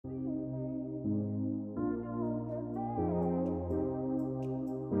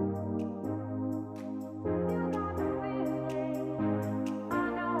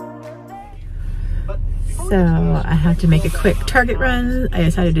So I have to make a quick Target run. I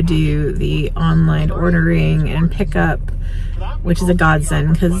decided to do the online ordering and pickup, which is a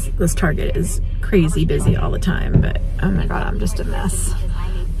godsend because this Target is crazy busy all the time. But oh my God, I'm just a mess.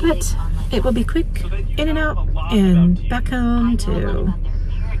 But it will be quick, in and out, and back home to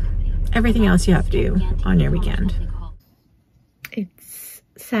everything else you have to do on your weekend. It's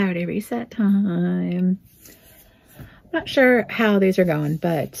Saturday reset time. Not sure how these are going,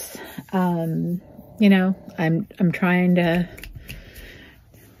 but you know, I'm trying to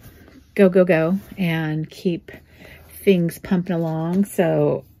go and keep things pumping along.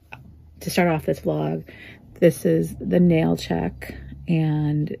 So to start off this vlog, this is the nail check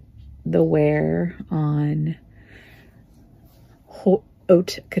and the wear on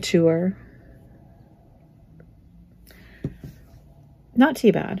Haute Couture. Not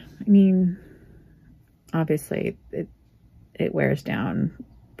too bad. I mean, obviously it wears down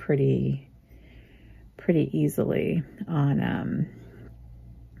pretty easily on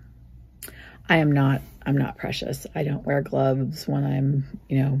I'm not precious. I don't wear gloves when I'm,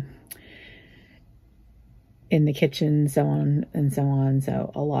 you know, in the kitchen, so on and so on.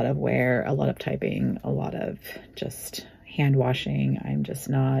 So a lot of wear, a lot of typing, a lot of just hand washing. I'm just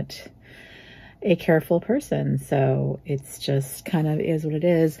not a careful person. So it's just kind of is what it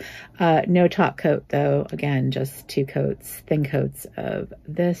is. No top coat though. Again, just 2 coats, thin coats of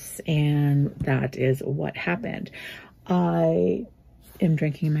this, and that is what happened. I am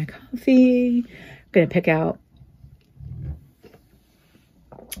drinking my coffee. I'm gonna pick out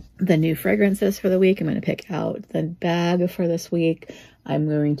the new fragrances for the week. I'm going to pick out the bag for this week. I'm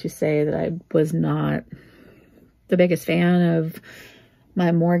going to say that I was not the biggest fan of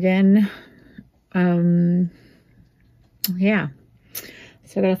my Morgan. Yeah.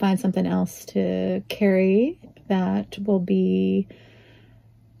 So I got to find something else to carry that will be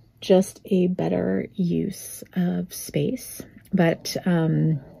just a better use of space. But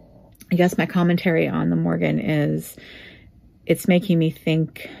I guess my commentary on the Morgan is it's making me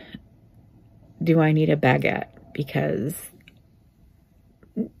think, do I need a baguette? Because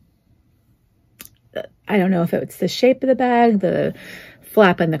I don't know if it's the shape of the bag, the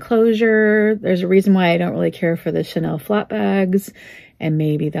flap and the closure. There's a reason why I don't really care for the Chanel flap bags, and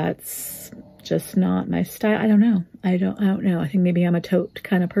maybe that's just not my style. I don't know. I don't know. I think maybe I'm a tote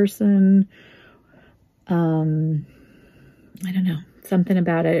kind of person. I don't know. Something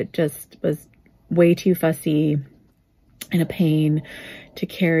about it just was way too fussy and a pain to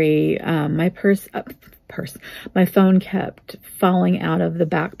carry. My phone kept falling out of the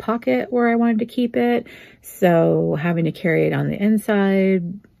back pocket where I wanted to keep it. So having to carry it on the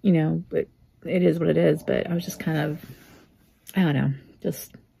inside, you know, but it is what it is. But I was just kind of, I don't know,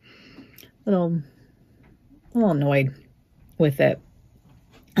 just a little annoyed with it.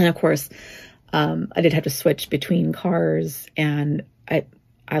 And of course, I did have to switch between cars, and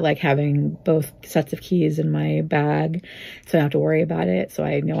I like having both sets of keys in my bag, so I don't have to worry about it. So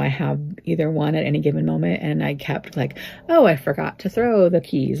I know I have either one at any given moment. And I kept like, oh, I forgot to throw the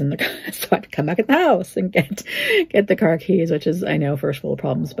keys in the car. So I had to come back at the house and get the car keys, which is, I know, first world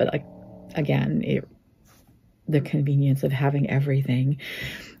problems. But like, again, the convenience of having everything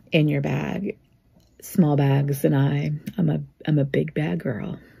in your bag, small bags. And I'm a big bag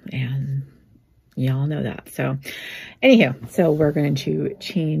girl, and y'all know that. So anywho, so we're going to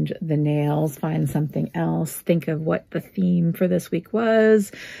change the nails, find something else, think of what the theme for this week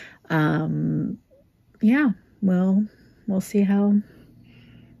was. Yeah, we'll see how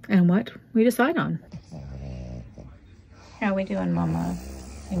and what we decide on. How we doing, Mama?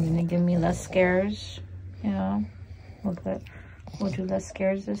 You gonna give me less scares? Yeah, we'll do less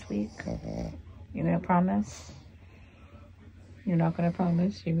scares this week. You gonna promise? You're not gonna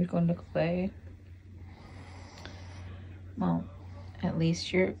promise? You're going to look away? Well, at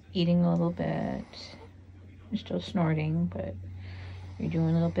least you're eating a little bit. You're still snorting, but you're doing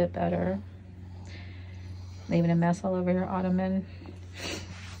a little bit better. Leaving a mess all over your ottoman,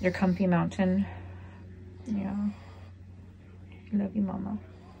 your comfy mountain. Yeah. Love you, Mama.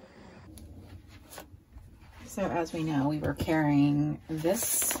 So as we know, we were carrying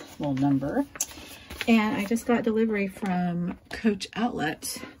this little number, and I just got delivery from Coach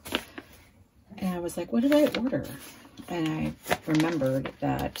Outlet, and I was like, what did I order? And I remembered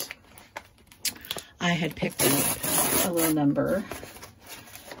that I had picked up a little number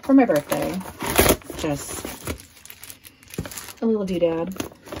for my birthday, just a little doodad,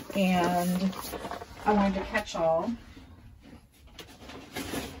 and I wanted to catch all. I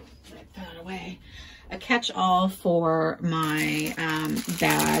threw it away. A catch-all for my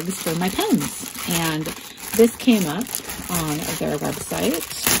bags for my pens, and this came up on their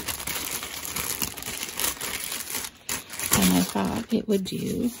website. and I thought it would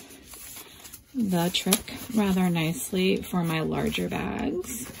do the trick rather nicely for my larger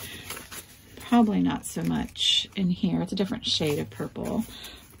bags. Probably not so much in here. It's a different shade of purple,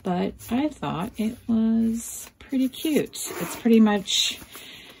 but I thought it was pretty cute. It's pretty much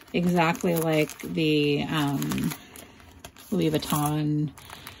exactly like the Louis Vuitton,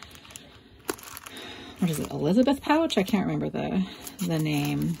 what is it, Elizabeth pouch? I can't remember the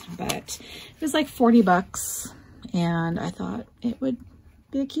name, but it was like 40 bucks, and I thought it would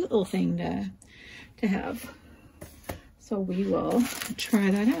be a cute little thing to have. So we will try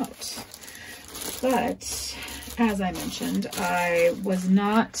that out. But as I mentioned, I was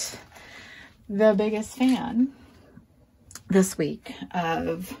not the biggest fan this week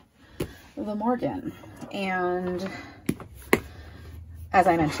of the Morgan. And as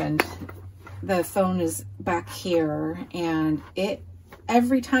I mentioned, the phone is back here, and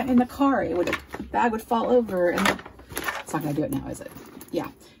every time in the car, the bag would fall over, and it's not gonna do it now, is it? Yeah.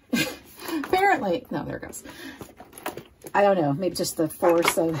 Apparently, no, there it goes. I don't know, maybe just the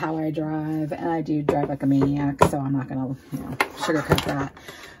force of how I drive, and I do drive like a maniac, so I'm not gonna, sugarcoat that.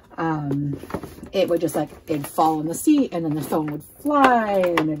 It would just it'd fall in the seat, and then the phone would fly,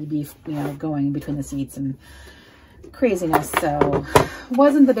 and it'd be, going between the seats and craziness. So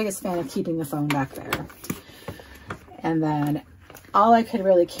wasn't the biggest fan of keeping the phone back there. And then all I could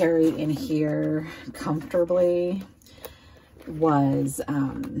really carry in here comfortably was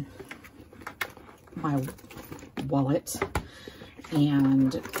my wallet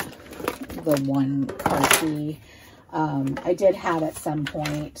and the one car key. I did have at some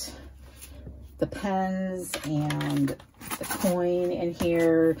point the pens and the coin in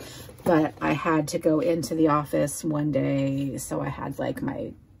here, but I had to go into the office one day, so I had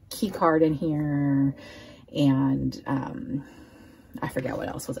my key card in here, and I forget what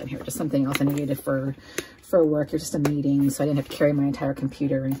else was in here, just something else I needed for work or just a meeting, so I didn't have to carry my entire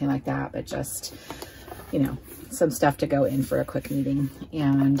computer or anything like that, but just, some stuff to go in for a quick meeting.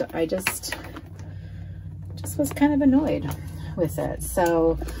 And I just was kind of annoyed with it.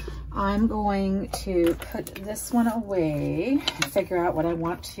 So I'm going to put this one away and figure out what I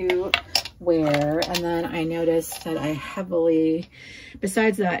want to wear. And then I noticed that I heavily,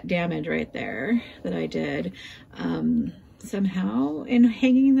 besides that damage right there that I did, somehow in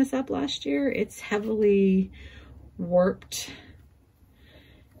hanging this up last year, it's heavily warped.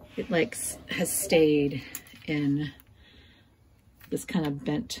 It has stayed in this kind of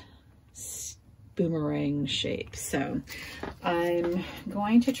bent boomerang shape. So I'm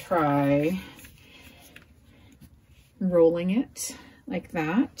going to try rolling it like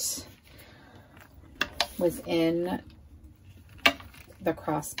that within the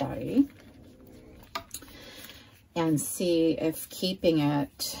crossbody and see if keeping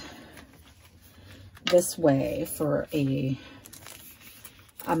it this way for a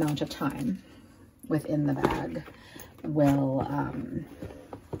amount of time within the bag will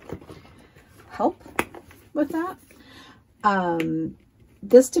help with that.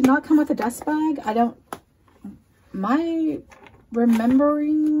 This did not come with a dust bag. My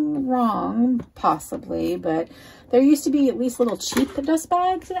remembering wrong, possibly, but there used to be at least little cheap dust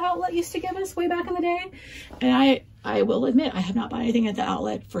bags that Outlet used to give us way back in the day. And I will admit, I have not bought anything at the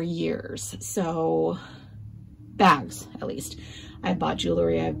Outlet for years. So bags, at least. I've bought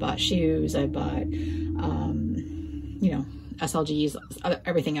jewelry, I've bought shoes, I've bought, SLGs,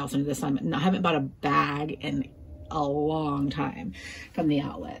 everything else under the sun. I haven't bought a bag in a long time from the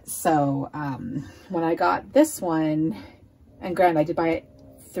Outlet. So when I got this one, and granted, I did buy it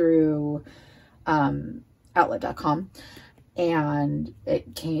through outlet.com, and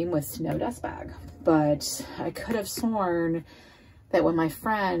it came with no dust bag. But I could have sworn that when my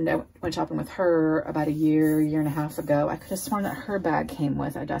friend, I went shopping with her about a year and a half ago, I could have sworn that her bag came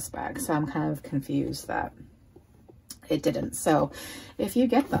with a dust bag. So I'm kind of confused that it didn't. So if you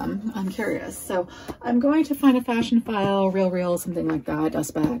get them, I'm curious. So I'm going to find a fashion file, Real, something like that,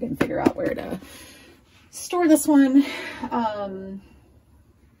 dust bag, and figure out where to store this one.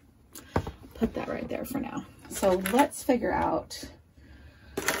 Put that right there for now. So let's figure out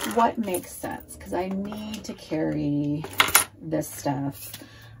what makes sense, because I need to carry this stuff.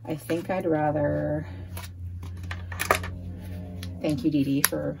 I think I'd rather, thank you, Dee Dee,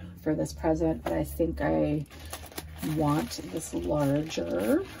 for this present, but I think I want this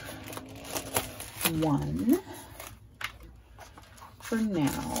larger one for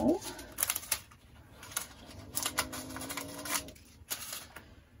now.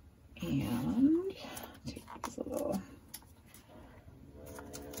 And take these little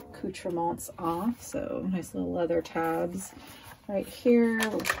accoutrements off. So nice little leather tabs right here.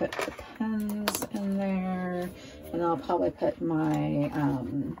 We'll put the pens in there, And I'll probably put my,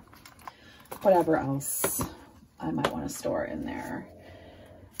 whatever else I might want to store in there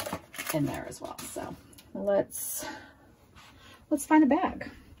as well. So let's find a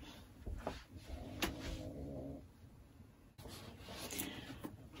bag.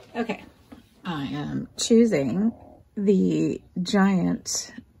 Okay, I am choosing the GM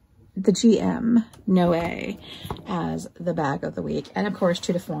Noe as the bag of the week. And of course,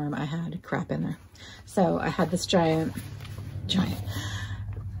 true to form, I had crap in there. So I had this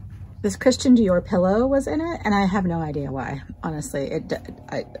this Christian Dior pillow was in it, and I have no idea why. Honestly,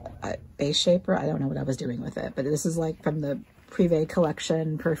 base shaper, I don't know what I was doing with it, but this is like from the Privé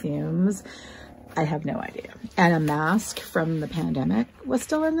collection perfumes. I have no idea. And a mask from the pandemic was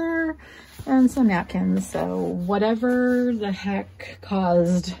still in there, and some napkins. So whatever the heck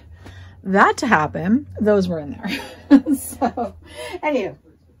caused that to happen, those were in there. So anyway,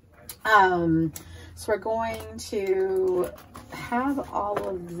 so we're going to have all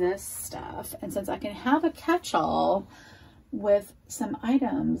of this stuff, and since I can have a catch-all with some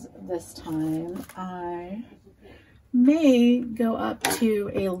items this time, I may go up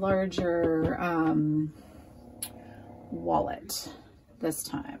to a larger wallet this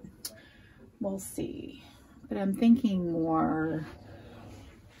time. We'll see, but I'm thinking more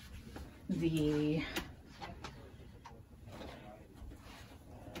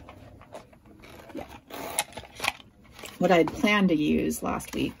what I'd planned to use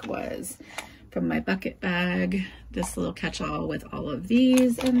last week was from my bucket bag, this little catch-all with all of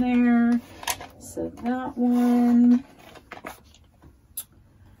these in there. So that one,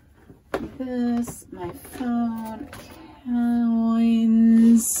 this, my phone,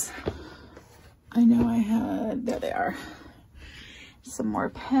 coins. I know I had, there they are. Some more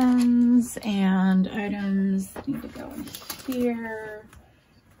pens and items need to go in here.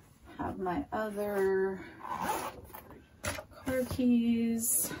 Have my other car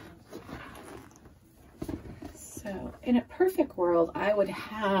keys. So in a perfect world, I would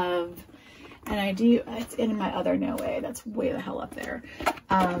have, and I do, it's in my other No Way, that's way the hell up there.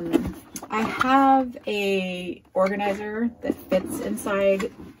 I have a organizer that fits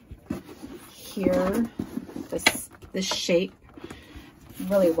inside here, this shape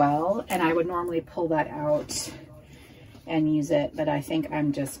really well, and I would normally pull that out and use it, but I think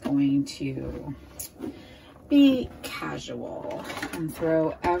I'm just going to be casual and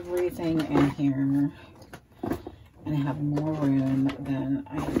throw everything in here and have more room than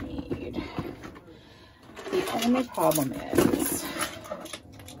I need. The only problem is,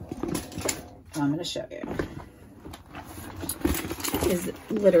 I'm going to show you, is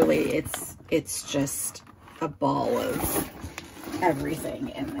literally it's just a ball of everything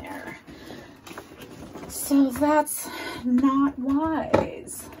in there. So that's not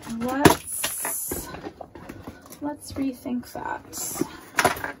wise. Let's rethink that.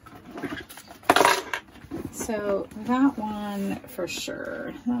 So that one for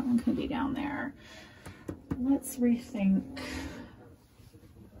sure, that one can be down there. Let's rethink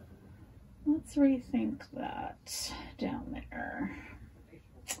that down there.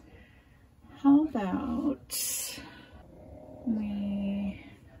 How about do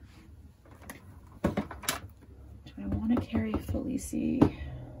I want to carry Felici?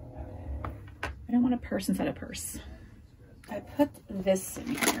 I don't want a purse inside a purse. I put this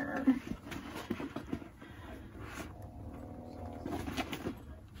in here.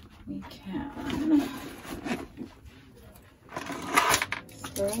 We can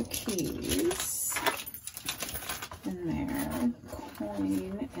throw keys in there,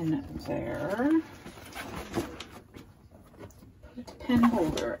 coin in there, put a pen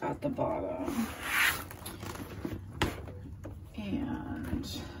holder at the bottom, and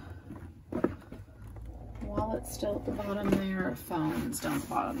wallet's still at the bottom there, phone's down the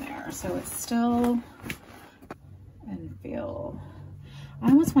bottom there. So it's still, and feel, I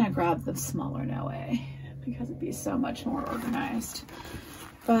almost want to grab the smaller Noe because it'd be so much more organized.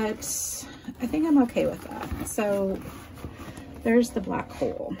 But I think I'm okay with that. So there's the black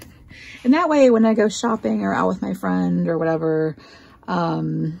hole. And that way, when I go shopping or out with my friend or whatever,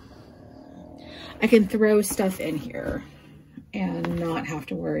 I can throw stuff in here and not have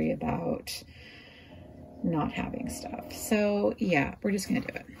to worry about not having stuff. So yeah, we're just gonna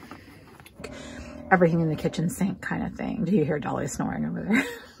do it. Everything in the kitchen sink kind of thing. Do you hear Dolly snoring over there?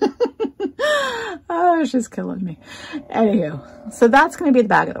 Oh, she's killing me. Anywho, so that's going to be the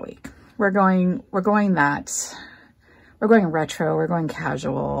bag of the week. We're going retro, we're going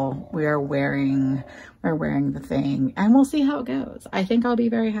casual. We're wearing the thing, and we'll see how it goes. I think I'll be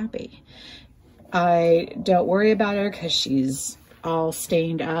very happy. I don't worry about her because she's all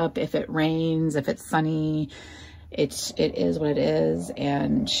stained up. If it rains, if it's sunny, it is what it is,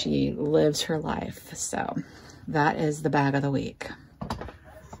 and she lives her life. So that is the bag of the week.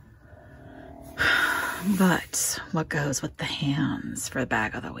 But what goes with the hands for the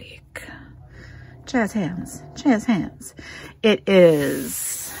bag of the week? Jazz hands, jazz hands. It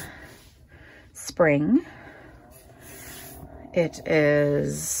is spring. It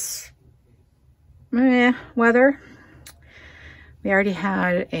is weather. We already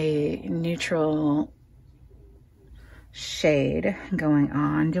had a neutral shade going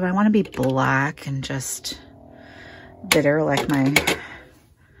on. Do I want to be black and just bitter like my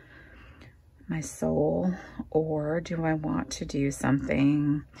soul, or do I want to do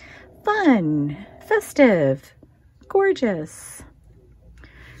something fun, festive, gorgeous,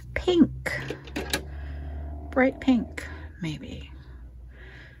 pink, bright pink, maybe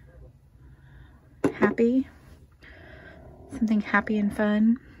happy, something happy and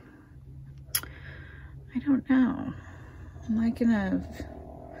fun? I don't know. Am I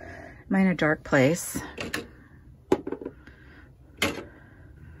in a dark place?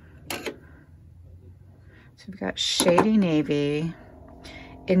 So we've got shady navy,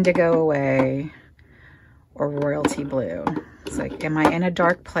 indigo away, or royalty blue. It's like, am I in a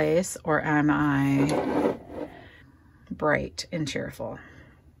dark place or am I bright and cheerful?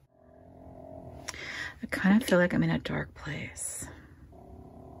 I kind of feel like I'm in a dark place.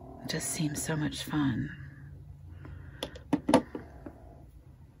 It just seems so much fun.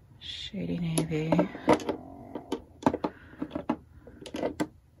 Shady navy.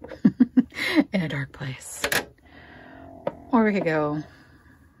 In a dark place. Or we could go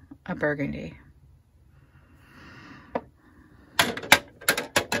a burgundy.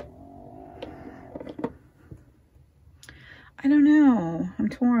 I don't know. I'm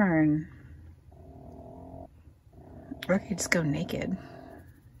torn. Or I could just go naked.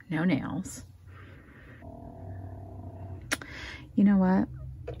 No nails. You know what?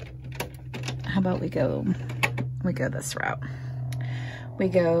 How about we go this route? We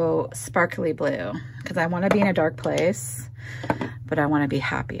go sparkly blue, because I want to be in a dark place, but I want to be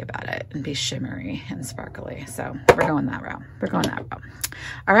happy about it and be shimmery and sparkly. So we're going that route. We're going that route.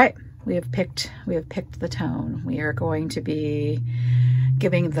 All right. We have picked the tone. We are going to be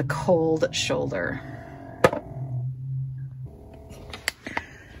giving the cold shoulder.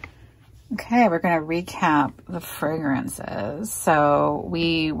 Okay, we're going to recap the fragrances. So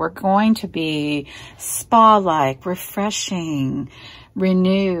we were going to be spa-like, refreshing,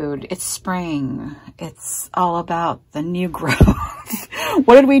 renewed. It's spring. It's all about the new growth.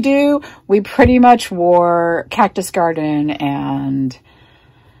 What did we do? We pretty much wore Cactus Garden and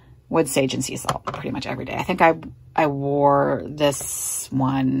wood sage and sea salt pretty much every day. I think I wore this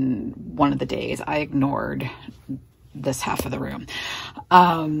one of the days. I ignored this half of the room.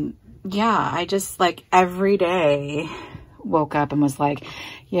 Yeah, I just like every day woke up and was like,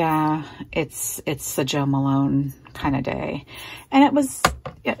 yeah, it's the Joe Malone kind of day. And it was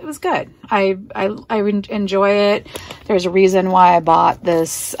good. I enjoy it. There's a reason why I bought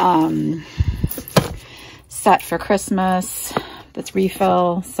this set for Christmas. That's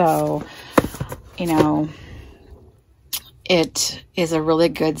refill. So, you know, it is a really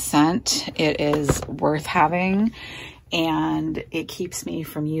good scent. It is worth having. And it keeps me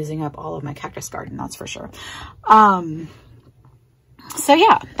from using up all of my Cactus Garden, that's for sure. So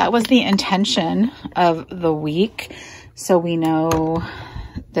yeah, that was the intention of the week. So we know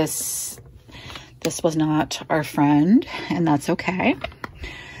this was not our friend, and that's okay.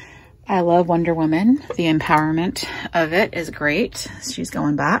 I love Wonder Woman. The empowerment of it is great. She's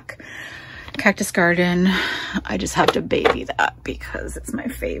going back. Cactus Garden, I just have to baby that because it's my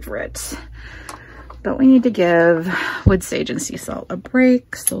favorite. But we need to give wood sage and sea salt a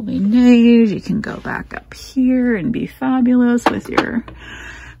break. Soleil, you can go back up here and be fabulous with your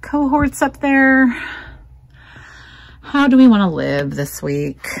cohorts up there. How do we want to live this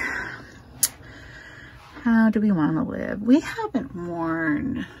week? How do we want to live? We haven't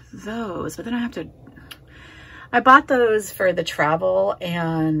worn those, but then I bought those for the travel,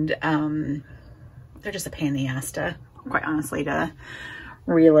 and they're just a pain in the ass to, quite honestly, to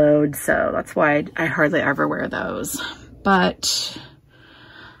reload. So that's why I hardly ever wear those, but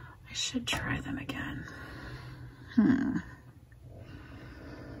I should try them again.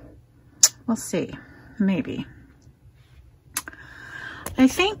 We'll see. Maybe. I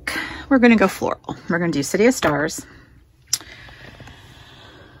think we're going to go floral. We're going to do City of Stars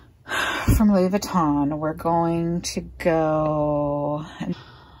from Louis Vuitton. We're going to go,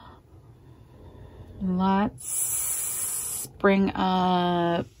 let's bring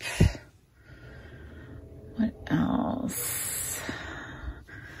up, what else?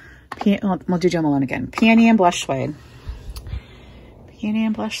 We'll do Jo Malone again. Peony and Blush Suede. Peony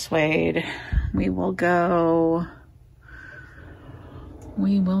and Blush Suede. We will go.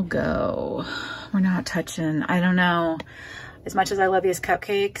 We're not touching, I don't know. As much as I love these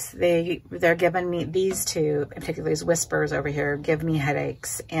cupcakes, they're giving me, these two, particularly these Whispers over here, give me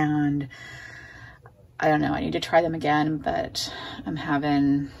headaches. And I don't know, I need to try them again, but I'm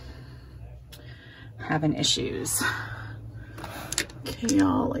having issues.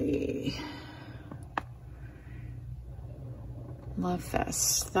 Kayali.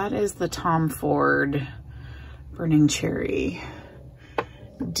 Lovefest. That is the Tom Ford Burning Cherry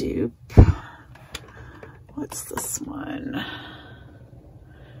dupe. What's this one?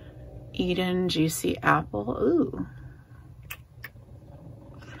 Eden Juicy Apple. Ooh.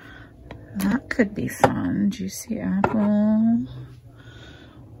 That could be fun. Juicy Apple.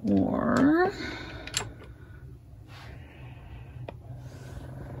 Or...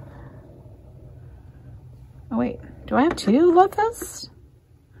 oh wait, do I have two Lovefest?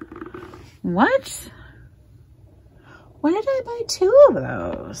 What? When did I buy two of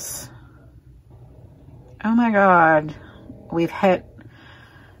those? Oh my God, we've hit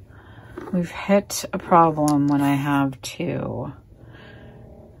a problem when I have two.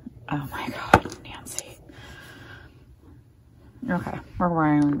 Oh my God, Nancy. Okay, we're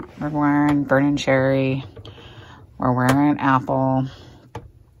wearing Burning Cherry. We're wearing Apple.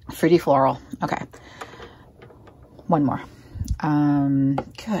 Fruity Floral. Okay. One more.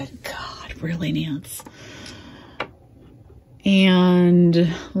 Good God, really, Nance?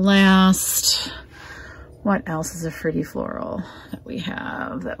 And last, what else is a fruity floral that we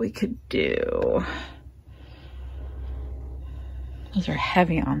have that we could do? Those are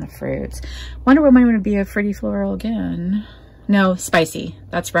heavy on the fruits. Wonder Woman would be a fruity floral again. No, spicy.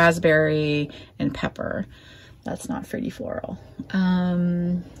 That's raspberry and pepper. That's not fruity floral.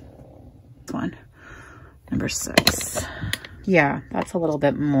 One. Number 6. Yeah, that's a little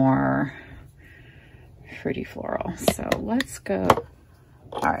bit more fruity floral. So let's go.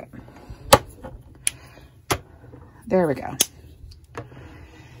 All right. There we go.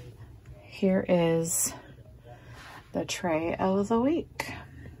 Here is the tray of the week.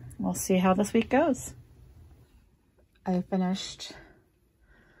 We'll see how this week goes. I finished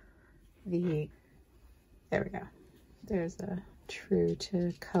the, there we go. There's a true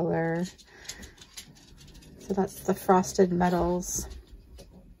to color. So that's the Frosted Metals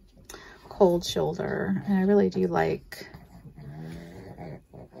Cold Shoulder. And I really do like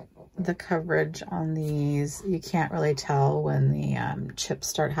the coverage on these. You can't really tell when the chips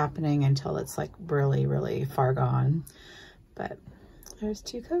start happening until it's like really, really far gone. But there's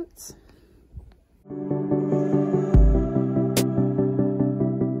 2 coats.